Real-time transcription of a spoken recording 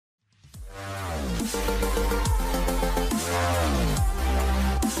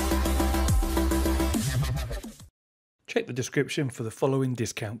Check the description for the following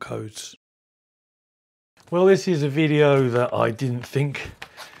discount codes. Well, this is a video that I didn't think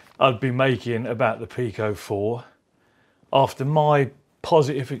I'd be making about the Pico 4. After my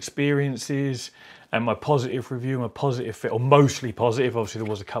positive experiences and my positive review, my positive fit, or mostly positive, obviously there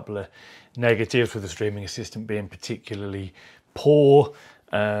was a couple of negatives with the streaming assistant being particularly poor,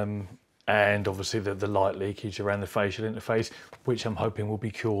 and obviously the light leakage around the facial interface, which I'm hoping will be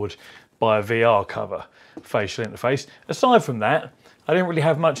cured by a VR cover facial interface. Aside from that, I didn't really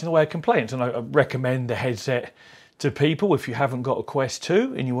have much in the way of complaints, and I recommend the headset to people if you haven't got a Quest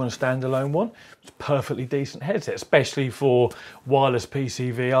 2 and you want a standalone one. It's a perfectly decent headset, especially for wireless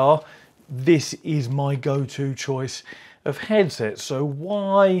PC VR. This is my go-to choice of headset. So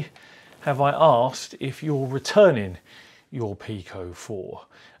why have I asked if you're returning your Pico 4?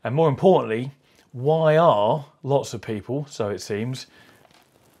 And more importantly, why are lots of people, so it seems,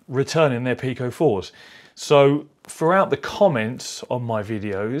 returning their Pico 4s? So throughout the comments on my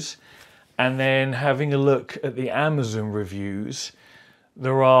videos, and then having a look at the Amazon reviews,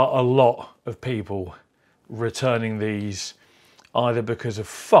 there are a lot of people returning these either because of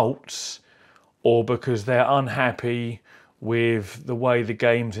faults or because they're unhappy with the way the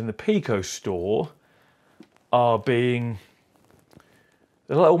games in the Pico store are being,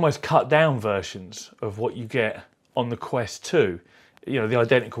 they're like almost cut down versions of what you get on the Quest 2. You know, the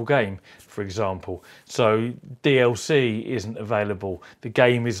identical game, for example. So DLC isn't available. The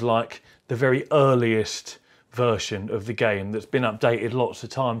game is like the very earliest version of the game that's been updated lots of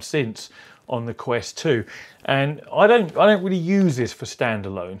times since on the Quest 2. And I don't really use this for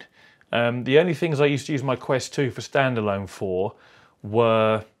standalone. The only things I used to use my Quest 2 for standalone for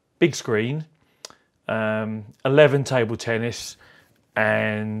were big screen, 11 table tennis,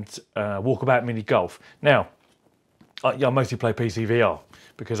 and walkabout mini golf. Now, I mostly play PC VR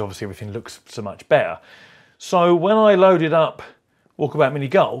because obviously everything looks so much better. So when I loaded up Walkabout Mini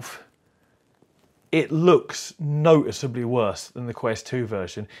Golf, it looks noticeably worse than the Quest 2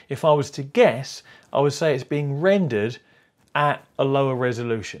 version. If I was to guess, I would say it's being rendered at a lower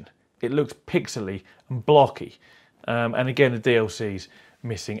resolution. It looks pixely and blocky. And again, the DLC's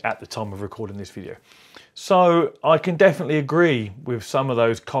missing at the time of recording this video. So I can definitely agree with some of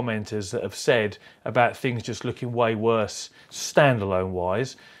those commenters that have said about things just looking way worse standalone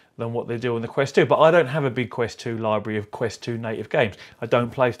wise than what they do on the Quest 2. But I don't have a big Quest 2 library of Quest 2 native games. I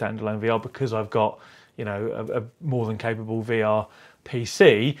don't play standalone VR because I've got, you know, a more than capable VR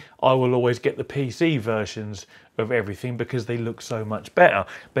PC. I will always get the PC versions of everything because they look so much better.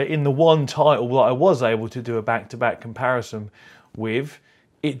 But in the one title that I was able to do a back-to-back comparison with,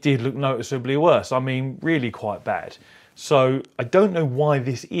 it did look noticeably worse. I mean, really quite bad. So I don't know why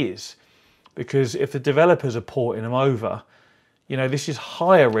this is, because if the developers are porting them over, you know, this is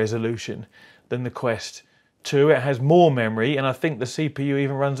higher resolution than the Quest 2. It has more memory, and I think the CPU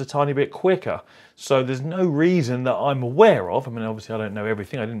even runs a tiny bit quicker. So there's no reason that I'm aware of, I mean, obviously I don't know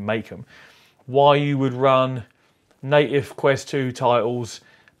everything, I didn't make them, why you would run native Quest 2 titles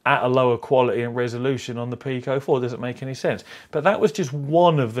at a lower quality and resolution on the Pico 4. Doesn't make any sense. But that was just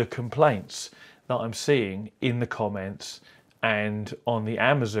one of the complaints that I'm seeing in the comments and on the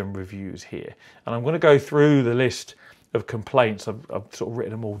Amazon reviews here. And I'm going to go through the list of complaints. I've sort of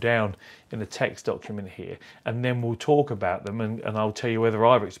written them all down in a text document here, and then we'll talk about them and I'll tell you whether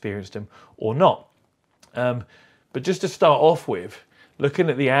I've experienced them or not. But just to start off with, looking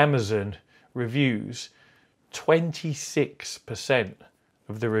at the Amazon reviews, 26%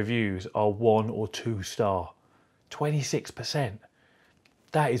 of the reviews are 1 or 2 star. 26%.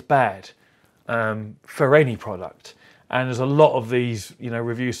 That is bad for any product. And there's a lot of these, you know,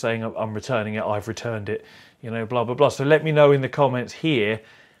 reviews saying I'm returning it, I've returned it, you know, blah, blah, blah. So let me know in the comments here,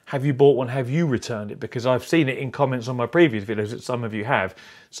 have you bought one, have you returned it? Because I've seen it in comments on my previous videos that some of you have.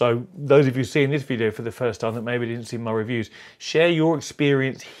 So those of you seeing this video for the first time that maybe didn't see my reviews, share your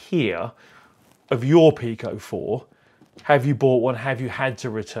experience here of your Pico 4. Have you bought one? Have you had to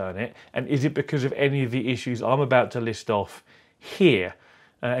return it? And is it because of any of the issues I'm about to list off here?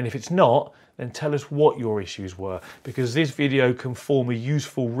 And if it's not, then tell us what your issues were, because this video can form a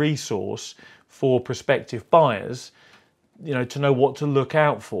useful resource for prospective buyers, you know, to know what to look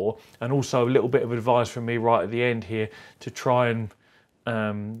out for, and also a little bit of advice from me right at the end here to try and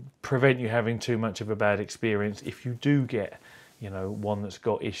prevent you having too much of a bad experience if you do get, you know, one that's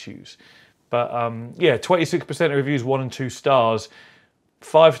got issues. But yeah, 26% of reviews 1 and 2 stars,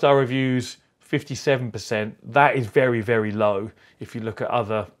 5-star reviews 57%. That is very, very low if you look at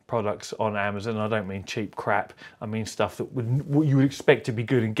other products on Amazon. I don't mean cheap crap, I mean stuff that you would expect to be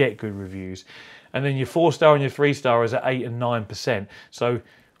good and get good reviews. And then your 4-star and your 3-star is at 8 and 9%. So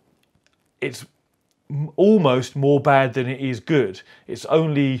it's almost more bad than it is good. It's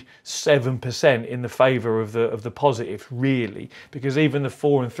only 7% in the favour of the positive, really, because even the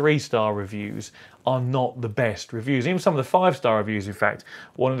 4 and 3 star reviews are not the best reviews. Even some of the 5-star reviews, in fact,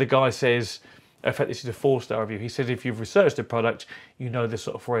 one of the guys says, in fact, this is a 4-star review. He says if you've researched the product, you know the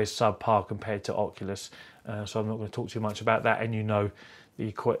sort of very subpar compared to Oculus. So I'm not going to talk too much about that, and you know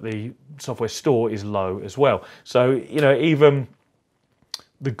the software store is low as well. So you know even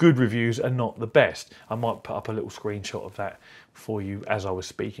the good reviews are not the best. I might put up a little screenshot of that for you as I was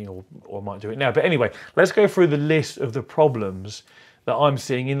speaking, or I might do it now. But anyway, let's go through the list of the problems that I'm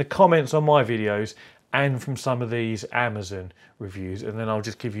seeing in the comments on my videos and from some of these Amazon reviews, and then I'll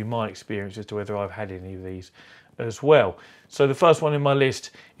just give you my experience as to whether I've had any of these as well. So the first one in my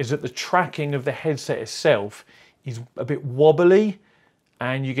list is that the tracking of the headset itself is a bit wobbly,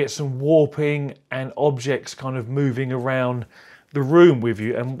 and you get some warping and objects kind of moving around the room with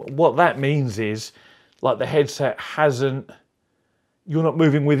you. And what that means is, like, the headset hasn't, you're not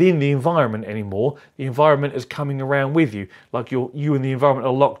moving within the environment anymore. The environment is coming around with you. Like you and the environment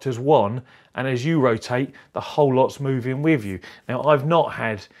are locked as one, and as you rotate, the whole lot's moving with you. Now, I've not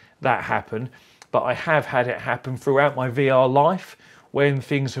had that happen, but I have had it happen throughout my VR life when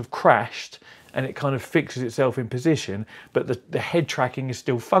things have crashed and it kind of fixes itself in position, but the head tracking is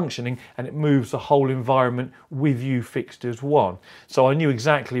still functioning and it moves the whole environment with you fixed as one. So I knew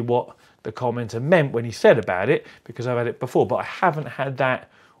exactly what the commenter meant when he said about it, because I've had it before, but I haven't had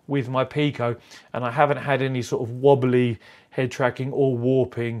that with my Pico, and I haven't had any sort of wobbly head tracking or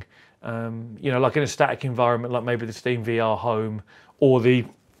warping, you know, like in a static environment, like maybe the Steam VR Home or the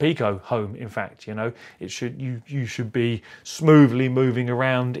Pico Home. In fact, you know, it should, you should be smoothly moving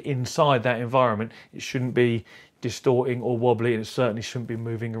around inside that environment. It shouldn't be distorting or wobbly, and it certainly shouldn't be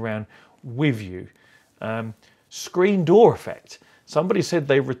moving around with you. Screen door effect. Somebody said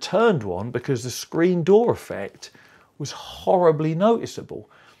they returned one because the screen door effect was horribly noticeable.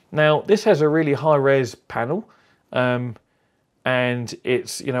 Now, this has a really high-res panel, and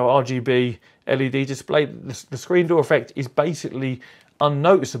it's, you know, RGB LED display. The screen door effect is basically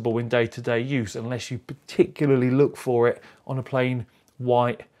unnoticeable in day-to-day use unless you particularly look for it on a plain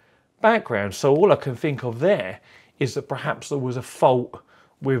white background. So all I can think of there is that perhaps there was a fault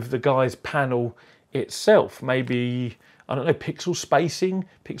with the guy's panel itself. Maybe, I don't know, pixel spacing,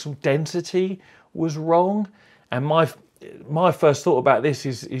 pixel density was wrong. And my first thought about this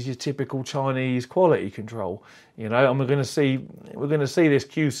is your typical Chinese quality control, you know. And we're going to see this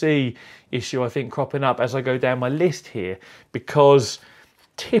QC issue, I think, cropping up as I go down my list here, because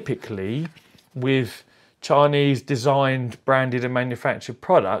typically with Chinese designed, branded and manufactured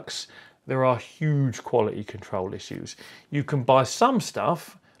products, there are huge quality control issues. You can buy some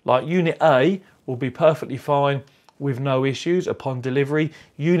stuff, like Unit A will be perfectly fine with no issues upon delivery.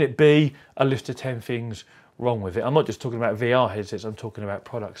 Unit B, a list of 10 things wrong with it. I'm not just talking about VR headsets, I'm talking about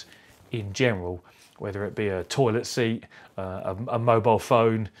products in general, whether it be a toilet seat, a mobile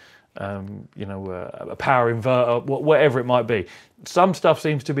phone, you know, a power inverter, whatever it might be. Some stuff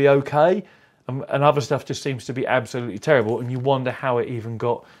seems to be okay, and other stuff just seems to be absolutely terrible, and you wonder how it even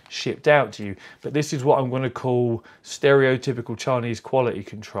got shipped out to you. But this is what I'm going to call stereotypical Chinese quality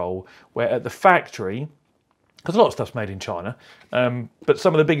control, where at the factory, because a lot of stuff's made in China, but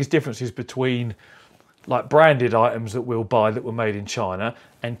some of the biggest differences between like branded items that we'll buy that were made in China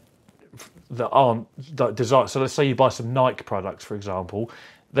and that aren't designed. So let's say you buy some Nike products, for example,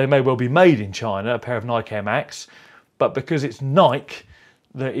 they may well be made in China, a pair of Nike Air Max, but because it's Nike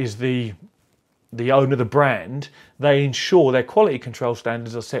that is the owner of the brand, they ensure their quality control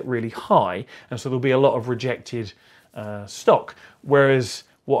standards are set really high, and so there'll be a lot of rejected stock. Whereas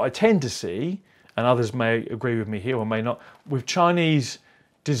what I tend to see, and others may agree with me here or may not, with Chinese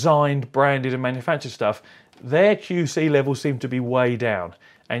designed, branded and manufactured stuff, their QC levels seem to be way down,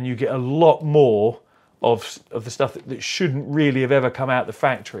 and you get a lot more of the stuff that shouldn't really have ever come out the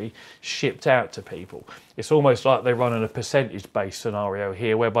factory shipped out to people. It's almost like they run on a percentage-based scenario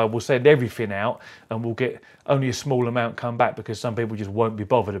here, whereby we'll send everything out and we'll get only a small amount come back because some people just won't be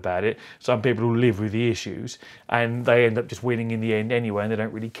bothered about it. Some people will live with the issues and they end up just winning in the end anyway, and they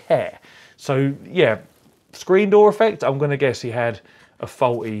don't really care. So yeah, screen door effect, I'm going to guess he had a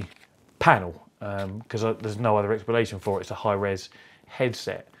faulty panel, because there's no other explanation for it. It's a high-res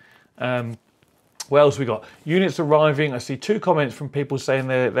headset. What else we got? Units arriving. I see 2 comments from people saying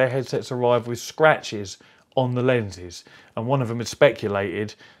their headsets arrived with scratches on the lenses, and one of them had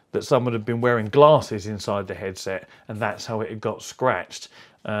speculated that someone had been wearing glasses inside the headset and that's how it had got scratched,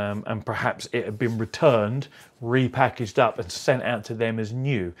 and perhaps it had been returned, repackaged up and sent out to them as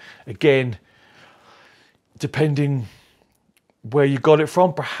new. Again, depending where you got it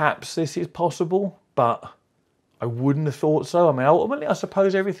from, perhaps this is possible, but I wouldn't have thought so. I mean, ultimately, I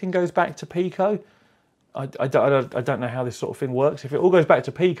suppose everything goes back to Pico. I don't know how this sort of thing works. If it all goes back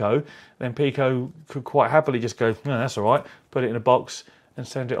to Pico, then Pico could quite happily just go, no, that's all right, put it in a box and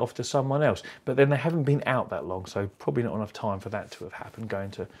send it off to someone else. But then they haven't been out that long, so probably not enough time for that to have happened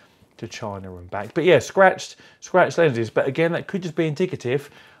going to China and back. But yeah, scratched lenses. But again, that could just be indicative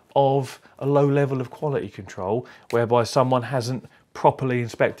of a low level of quality control, whereby someone hasn't properly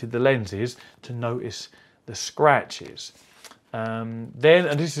inspected the lenses to notice the scratches. Then,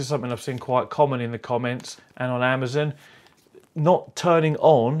 and this is something I've seen quite common in the comments and on Amazon, not turning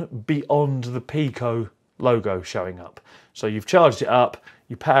on beyond the Pico logo showing up. So you've charged it up,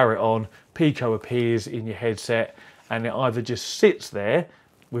 you power it on, Pico appears in your headset, and it either just sits there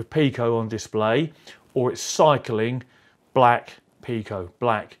with Pico on display, or it's cycling black Pico,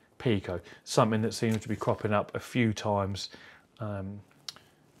 something that seems to be cropping up a few times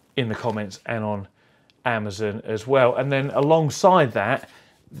in the comments and on Amazon as well. And then alongside that,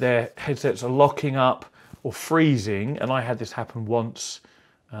 their headsets are locking up or freezing, and I had this happen once,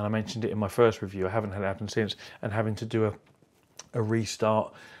 and I mentioned it in my first review. I haven't had it happen since, and having to do a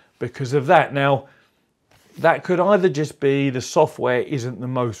restart because of that. Now, that could either just be the software isn't the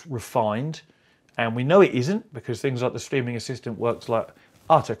most refined, and we know it isn't because things like the streaming assistant works like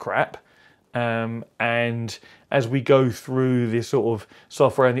utter crap. And as we go through this sort of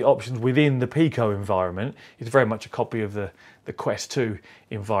software and the options within the Pico environment, it's very much a copy of the Quest 2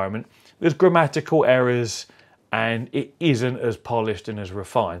 environment. There's grammatical errors and it isn't as polished and as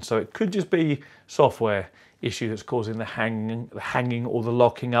refined. So it could just be software issue that's causing the hanging or the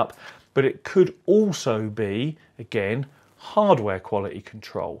locking up, but it could also be, again, hardware quality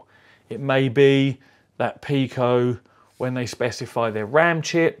control. It may be that Pico, when they specify their RAM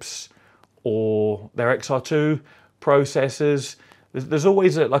chips or their XR2 processors, there's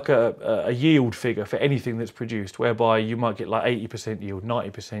always a yield figure for anything that's produced, whereby you might get like 80% yield,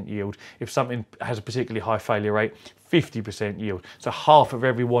 90% yield. If something has a particularly high failure rate, 50% yield. So half of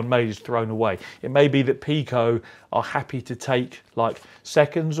every one made is thrown away. It may be that Pico are happy to take like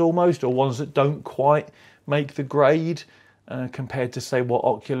seconds almost, or ones that don't quite make the grade, compared to say what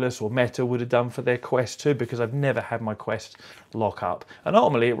Oculus or Meta would have done for their Quest 2, because I've never had my Quest lock up. And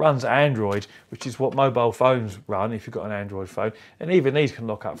ultimately it runs Android, which is what mobile phones run if you've got an Android phone, and even these can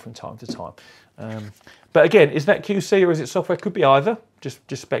lock up from time to time. But again, is that QC or is it software? Could be either, just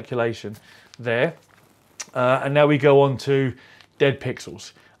speculation there. And now we go on to dead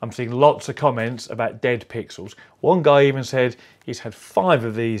pixels. I'm seeing lots of comments about dead pixels. One guy even said he's had 5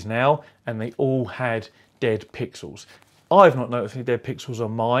 of these now and they all had dead pixels. I've not noticed any dead pixels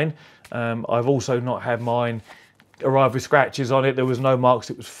on mine. I've also not had mine arrive with scratches on it. There was no marks,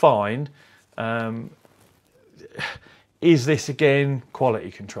 it was fine. Is this again quality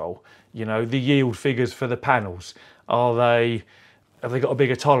control? You know, the yield figures for the panels, have they got a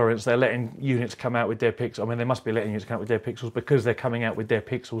bigger tolerance? They're letting units come out with dead pixels. I mean, they must be letting units come out with dead pixels because they're coming out with dead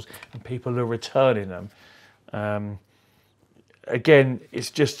pixels and people are returning them. Again,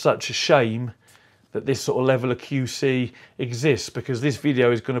 it's just such a shame that this sort of level of QC exists, because this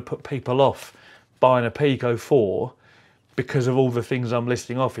video is going to put people off buying a Pico 4 because of all the things I'm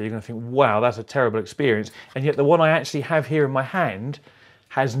listing off here. You're going to think, wow, that's a terrible experience. And yet the one I actually have here in my hand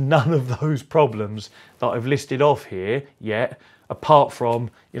has none of those problems that I've listed off here yet, apart from,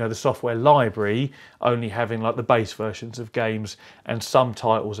 you know, the software library only having like the base versions of games and some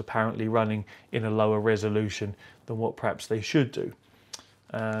titles apparently running in a lower resolution than what perhaps they should do.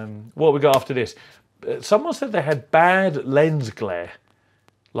 What we got after this? Someone said they had bad lens glare,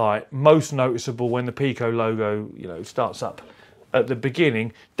 like most noticeable when the Pico logo, you know, starts up at the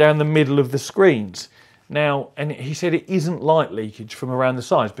beginning, down the middle of the screens. Now, and he said it isn't light leakage from around the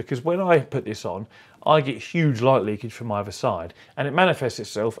sides, because when I put this on, I get huge light leakage from either side, and it manifests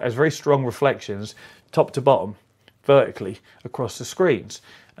itself as very strong reflections, top to bottom, vertically across the screens.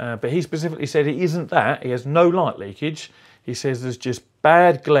 But he specifically said it isn't that. He has no light leakage. He says there's just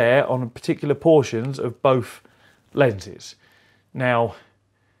bad glare on particular portions of both lenses. Now,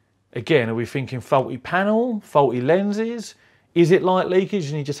 again, are we thinking faulty panel, faulty lenses? Is it light leakage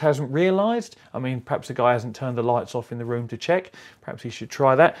and he just hasn't realised? I mean, perhaps the guy hasn't turned the lights off in the room to check. Perhaps he should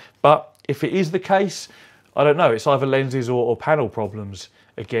try that. But if it is the case, I don't know. It's either lenses or panel problems.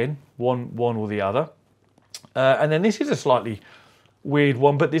 Again, one or the other. And then this is a slightly weird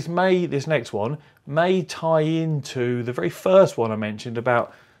one, but this next one may tie into the very first one I mentioned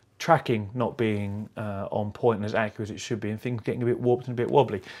about tracking not being on point and as accurate as it should be, and things getting a bit warped and a bit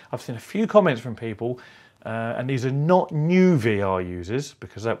wobbly. I've seen a few comments from people And these are not new VR users,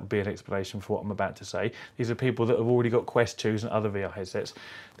 because that would be an explanation for what I'm about to say. These are people that have already got Quest 2s and other VR headsets.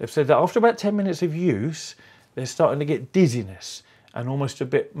 They've said that after about 10 minutes of use, they're starting to get dizziness and almost a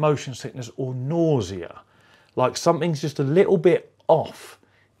bit motion sickness or nausea. Like something's just a little bit off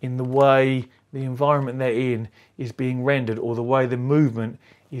in the way the environment they're in is being rendered, or the way the movement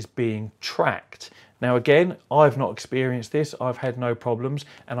is being tracked. Now again, I've not experienced this, I've had no problems,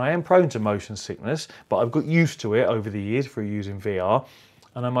 and I am prone to motion sickness, but I've got used to it over the years through using VR,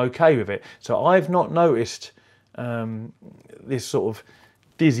 and I'm okay with it. So I've not noticed this sort of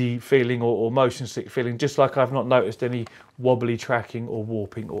dizzy feeling or motion sick feeling, just like I've not noticed any wobbly tracking or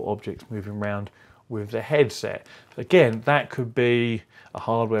warping or objects moving around with the headset. Again, that could be a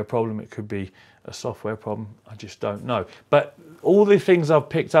hardware problem, it could be a software problem, I just don't know. But all the things I've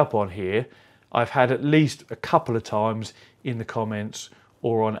picked up on here, I've had at least a couple of times in the comments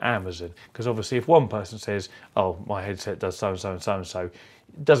or on Amazon. Because obviously if one person says, oh, my headset does so-and-so and so-and-so,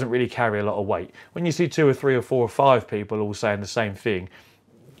 it doesn't really carry a lot of weight. When you see 2 or 3 or 4 or 5 people all saying the same thing,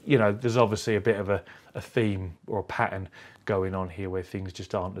 you know, there's obviously a bit of a theme or a pattern going on here where things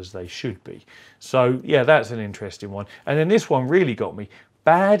just aren't as they should be. So yeah, that's an interesting one. And then this one really got me.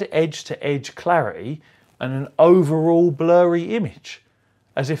 Bad edge-to-edge clarity and an overall blurry image,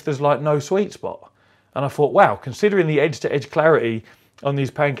 as if there's like no sweet spot. And I thought, wow, considering the edge-to-edge clarity on these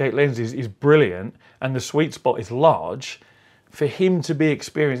pancake lenses is brilliant and the sweet spot is large, for him to be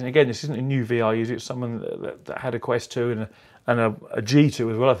experiencing, again, this isn't a new VR user, it's someone that had a Quest 2 and a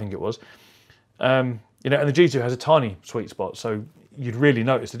G2 as well, I think it was. You know, and the G2 has a tiny sweet spot, so you'd really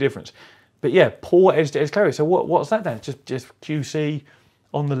notice the difference. But yeah, poor edge-to-edge clarity. So what's that then? Just QC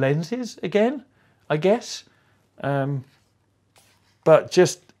on the lenses again, I guess. But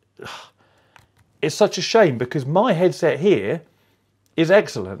just, it's such a shame because my headset here is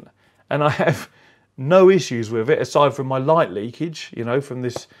excellent and I have no issues with it aside from my light leakage, you know, from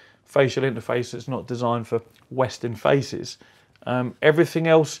this facial interface that's not designed for Western faces. Everything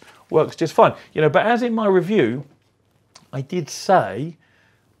else works just fine, you know, but as in my review, I did say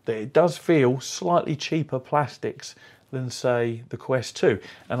that it does feel slightly cheaper plastics than say the Quest 2.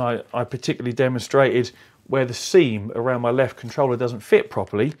 And I particularly demonstrated where the seam around my left controller doesn't fit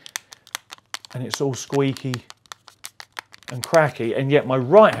properly and it's all squeaky and cracky, and yet my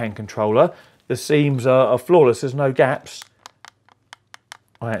right hand controller, the seams are flawless, there's no gaps.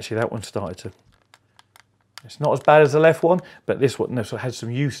 Oh, actually that one started to, it's not as bad as the left one, but this one has had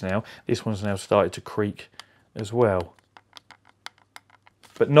some use now. This one's now started to creak as well.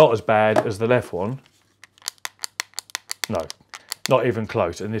 But not as bad as the left one. No, not even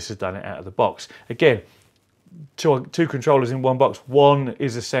close, and this has done it out of the box. Again, two controllers in one box. One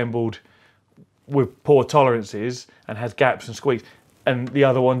is assembled with poor tolerances and has gaps and squeaks, and the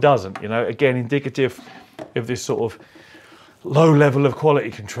other one doesn't, you know. Again, indicative of this sort of low level of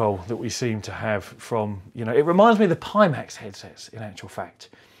quality control that we seem to have from, you know, it reminds me of the Pimax headsets in actual fact.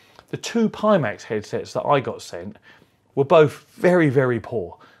 The 2 Pimax headsets that I got sent were both very, very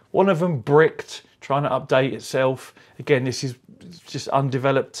poor. One of them bricked, trying to update itself. Again, this is just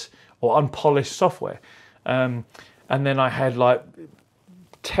undeveloped or unpolished software. And then I had like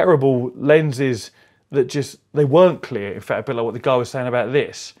terrible lenses that just, they weren't clear. In fact, a bit like what the guy was saying about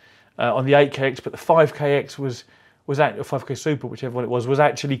this on the 8KX, but the 5KX was 5K Super, whichever one it was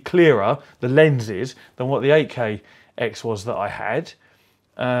actually clearer, the lenses, than what the 8KX was that I had.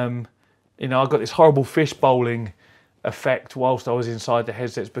 You know, I got this horrible fish bowling effect whilst I was inside the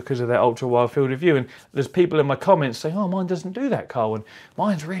headsets because of their ultra wide field of view, and there's people in my comments saying, oh, mine doesn't do that, Carl, and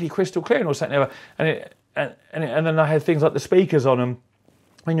mine's really crystal clear and all that, and then I had things like the speakers on them,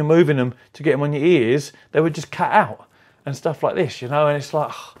 when you're moving them to get them on your ears, they would just cut out and stuff like this, you know, and it's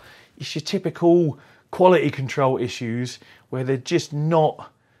like, oh, it's your typical quality control issues where they're just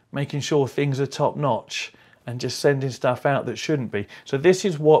not making sure things are top notch and just sending stuff out that shouldn't be. So this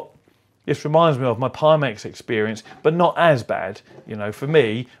is what this reminds me of, my Pimax experience, but not as bad. You know, for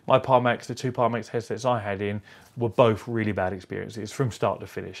me, my Pimax, the 2 Pimax headsets I had in were both really bad experiences from start to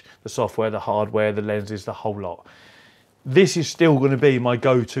finish. The software, the hardware, the lenses, the whole lot. This is still going to be my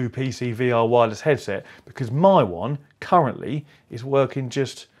go-to PC VR wireless headset because my one currently is working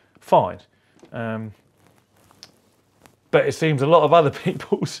just fine. But it seems a lot of other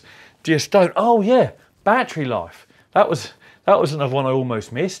people's just don't. Oh yeah, battery life. That was another one I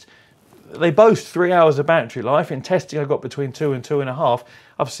almost missed. They boast 3 hours of battery life. In testing, I got between 2 and 2.5.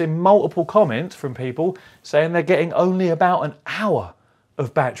 I've seen multiple comments from people saying they're getting only about an hour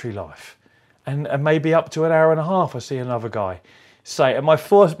of battery life, and maybe up to an hour and a half. I see another guy say, and my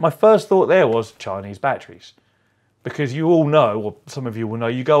first thought there was Chinese batteries, Because you all know, or some of you will know,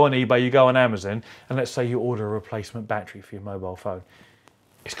 you go on eBay, you go on Amazon, and let's say you order a replacement battery for your mobile phone.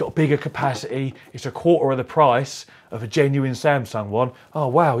 It's got a bigger capacity, it's a quarter of the price of a genuine Samsung one. Oh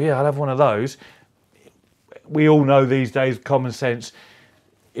wow, yeah, I'll have one of those. We all know these days, common sense,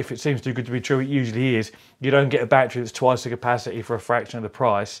 if it seems too good to be true, it usually is. You don't get a battery that's twice the capacity for a fraction of the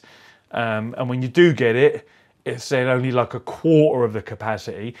price. And when you do get it, it's then only like a quarter of the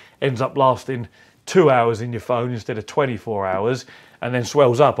capacity, ends up lasting 2 hours in your phone instead of 24 hours, and then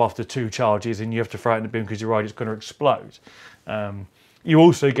swells up after 2 charges and you have to throw it in the bin because you're worried it's going to explode. You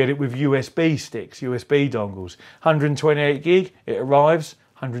also get it with USB sticks, USB dongles. 128 gig, it arrives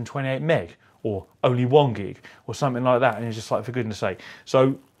 128 meg, or only 1 gig, or something like that, and you're just like, for goodness sake.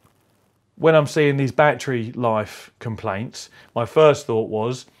 So when I'm seeing these battery life complaints, my first thought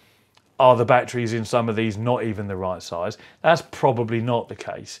was, are the batteries in some of these not even the right size? That's probably not the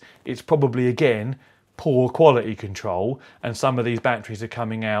case. It's probably, again, poor quality control, and some of these batteries are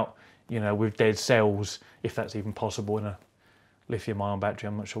coming out, you know, with dead cells, if that's even possible in a lithium-ion battery.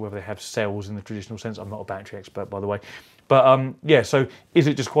 I'm not sure whether they have cells in the traditional sense. I'm not a battery expert, by the way. But yeah, so is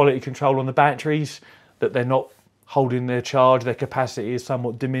it just quality control on the batteries, that they're not holding their charge, their capacity is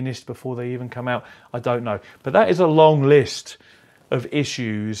somewhat diminished before they even come out? I don't know. But that is a long list of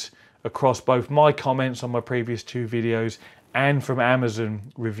issues across both my comments on my previous 2 videos and from Amazon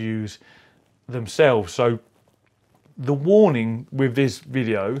reviews themselves. So the warning with this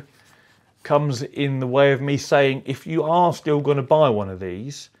video comes in the way of me saying, if you are still going to buy one of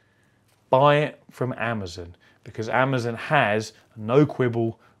these, buy it from Amazon, because Amazon has a no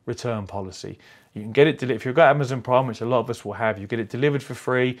quibble return policy. You can get it delivered if you've got Amazon Prime, which a lot of us will have. You get it delivered for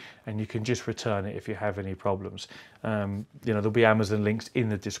free, and you can just return it if you have any problems. You know, there'll be Amazon links in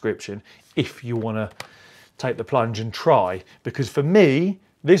the description if you want to take the plunge and try. Because for me,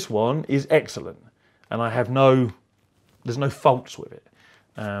 this one is excellent, and I have there's no faults with it.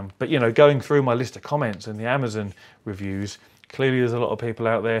 But you know, going through my list of comments and the Amazon reviews, clearly there's a lot of people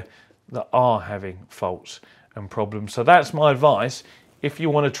out there that are having faults and problems. So that's my advice. If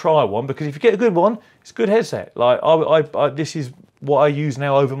you want to try one, because if you get a good one, it's a good headset. Like this is what I use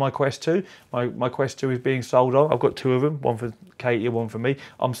now over my Quest 2. My Quest 2 is being sold on. I've got 2 of them, one for Katie, one for me.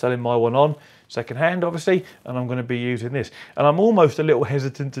 I'm selling my one on second hand, obviously, and I'm going to be using this. And I'm almost a little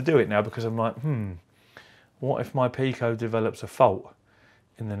hesitant to do it now, because I'm like, what if my Pico develops a fault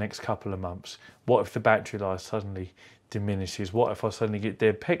in the next couple of months? What if the battery life suddenly diminishes? What if I suddenly get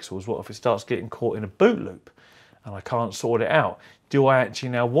dead pixels? What if it starts getting caught in a boot loop and I can't sort it out? Do I actually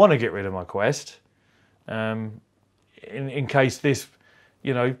now want to get rid of my Quest in case this,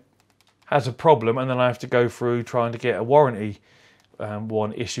 you know, has a problem, and then I have to go through trying to get a warranty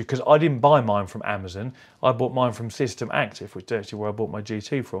one issue? Because I didn't buy mine from Amazon. I bought mine from System Active, which is actually where I bought my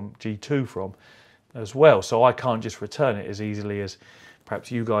G2 from as well. So I can't just return it as easily as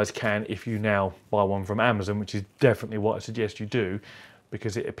perhaps you guys can if you now buy one from Amazon, which is definitely what I suggest you do,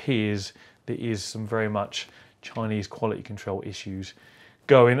 because it appears there is some very much Chinese quality control issues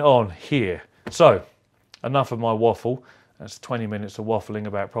going on here. So enough of my waffle. That's 20 minutes of waffling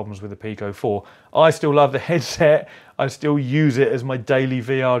about problems with the Pico 4. I still love the headset. I still use it as my daily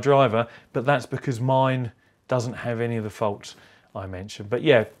VR driver, but that's because mine doesn't have any of the faults I mentioned. But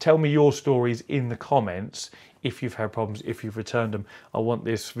yeah, tell me your stories in the comments if you've had problems, if you've returned them. I want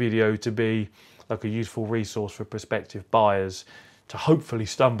this video to be like a useful resource for prospective buyers to hopefully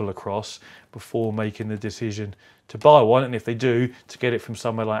stumble across before making the decision to buy one, and if they do, to get it from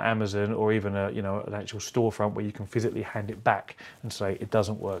somewhere like Amazon, or even a, you know, an actual storefront where you can physically hand it back and say, it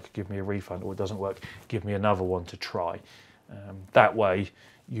doesn't work, give me a refund, or it doesn't work, give me another one to try. That way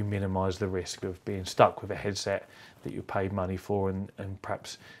you minimise the risk of being stuck with a headset that you paid money for and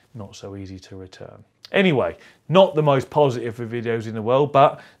perhaps not so easy to return. Anyway, not the most positive of videos in the world,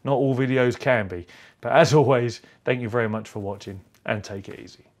 but not all videos can be. But as always, thank you very much for watching, and take it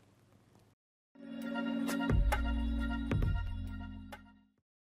easy.